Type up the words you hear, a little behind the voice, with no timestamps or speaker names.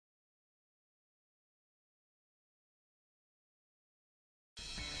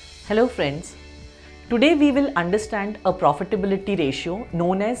Hello friends, today we will understand a profitability ratio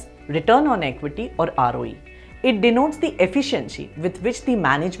known as return on equity or ROE. It denotes the efficiency with which the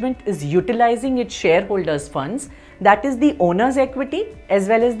management is utilizing its shareholders' funds, that is the owner's equity as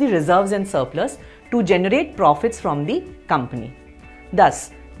well as the reserves and surplus, to generate profits from the company.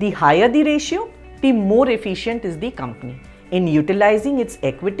 Thus, the higher the ratio, the more efficient is the company in utilizing its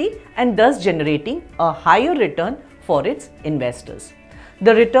equity and thus generating a higher return for its investors.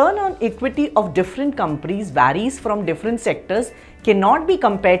 The return on equity of different companies varies from different sectors, cannot be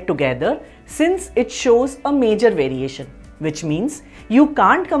compared together since it shows a major variation, which means you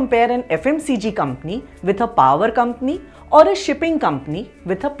can't compare an FMCG company with a power company or a shipping company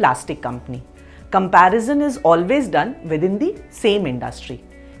with a plastic company. Comparison is always done within the same industry.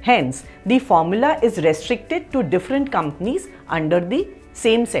 Hence, the formula is restricted to different companies under the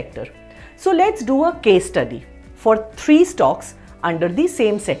same sector. So let's do a case study for 3 stocks under the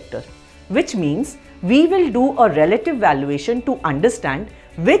same sector, which means we will do a relative valuation to understand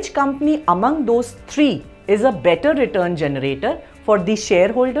which company among those 3 is a better return generator for the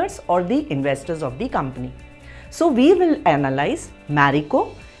shareholders or the investors of the company. So we will analyze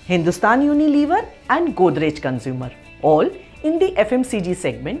Marico, Hindustan Unilever and Godrej Consumer, all in the FMCG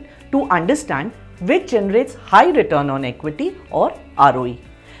segment, to understand which generates high return on equity or ROE,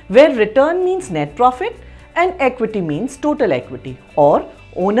 where return means net profit and equity means total equity or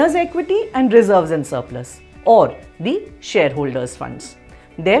owner's equity and reserves and surplus or the shareholders' funds.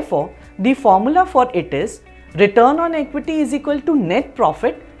 Therefore, the formula for it is return on equity is equal to net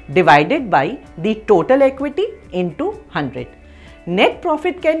profit divided by the total equity into 100. Net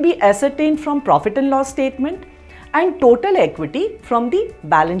profit can be ascertained from profit and loss statement and total equity from the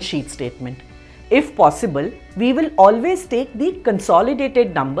balance sheet statement. If possible, we will always take the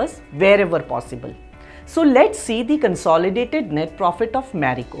consolidated numbers wherever possible. So let's see the consolidated net profit of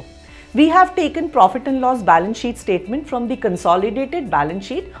Marico. We have taken profit and loss balance sheet statement from the consolidated balance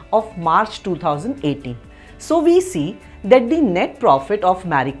sheet of March 2018. So we see that the net profit of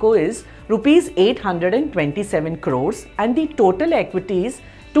Marico is rupees 827 crores and the total equity is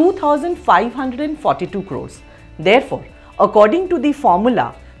 2542 crores. Therefore, according to the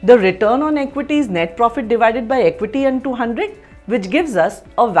formula, the return on equity is net profit divided by equity into 100, which gives us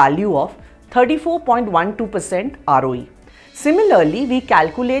a value of 34.12% ROE. Similarly, we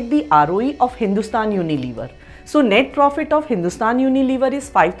calculate the ROE of Hindustan Unilever. So net profit of Hindustan Unilever is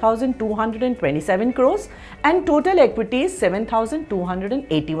 5,227 crores and total equity is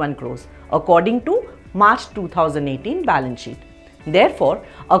 7,281 crores according to March 2018 balance sheet. Therefore,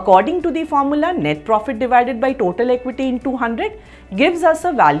 according to the formula, net profit divided by total equity into 100 gives us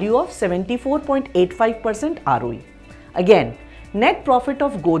a value of 74.85% ROE. Again, net profit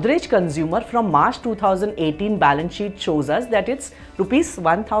of Godrej Consumer from March 2018 balance sheet shows us that it's rupees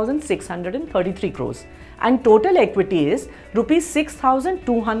 1,633 crores and total equity is rupees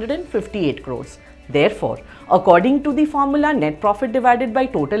 6,258 crores. Therefore, according to the formula net profit divided by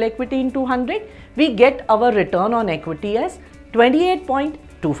total equity into 100, we get our return on equity as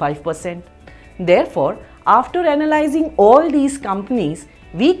 28.25%. Therefore, after analyzing all these companies,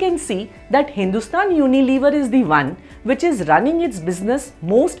 we can see that Hindustan Unilever is the one which is running its business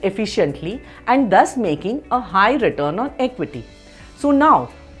most efficiently and thus making a high return on equity. So now,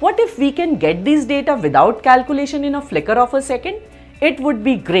 what if we can get these data without calculation in a flicker of a second? It would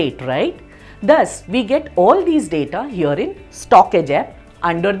be great, right? Thus, we get all these data here in StockEdge app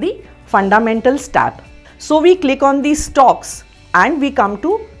under the Fundamentals tab. So we click on the stocks and we come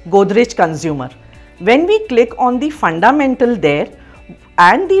to Godrej Consumer. When we click on the fundamental there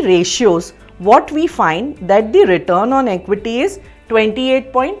and the ratios, what we find that the return on equity is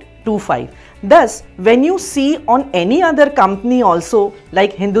 28.25. Thus, when you see on any other company also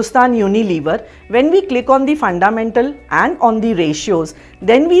like Hindustan Unilever, when we click on the fundamental and on the ratios,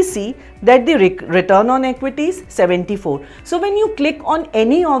 then we see that the return on equity is 74. So when you click on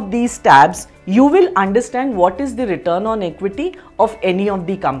any of these tabs, you will understand what is the return on equity of any of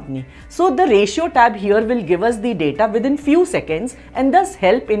the company. So the ratio tab here will give us the data within few seconds and thus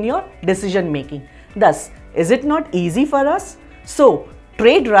help in your decision making. Thus, is it not easy for us? So,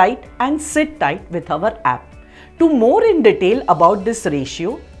 trade right and sit tight with our app. To more in detail about this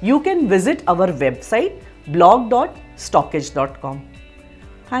ratio, you can visit our website blog.stockedge.com.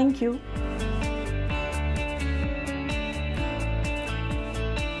 Thank you.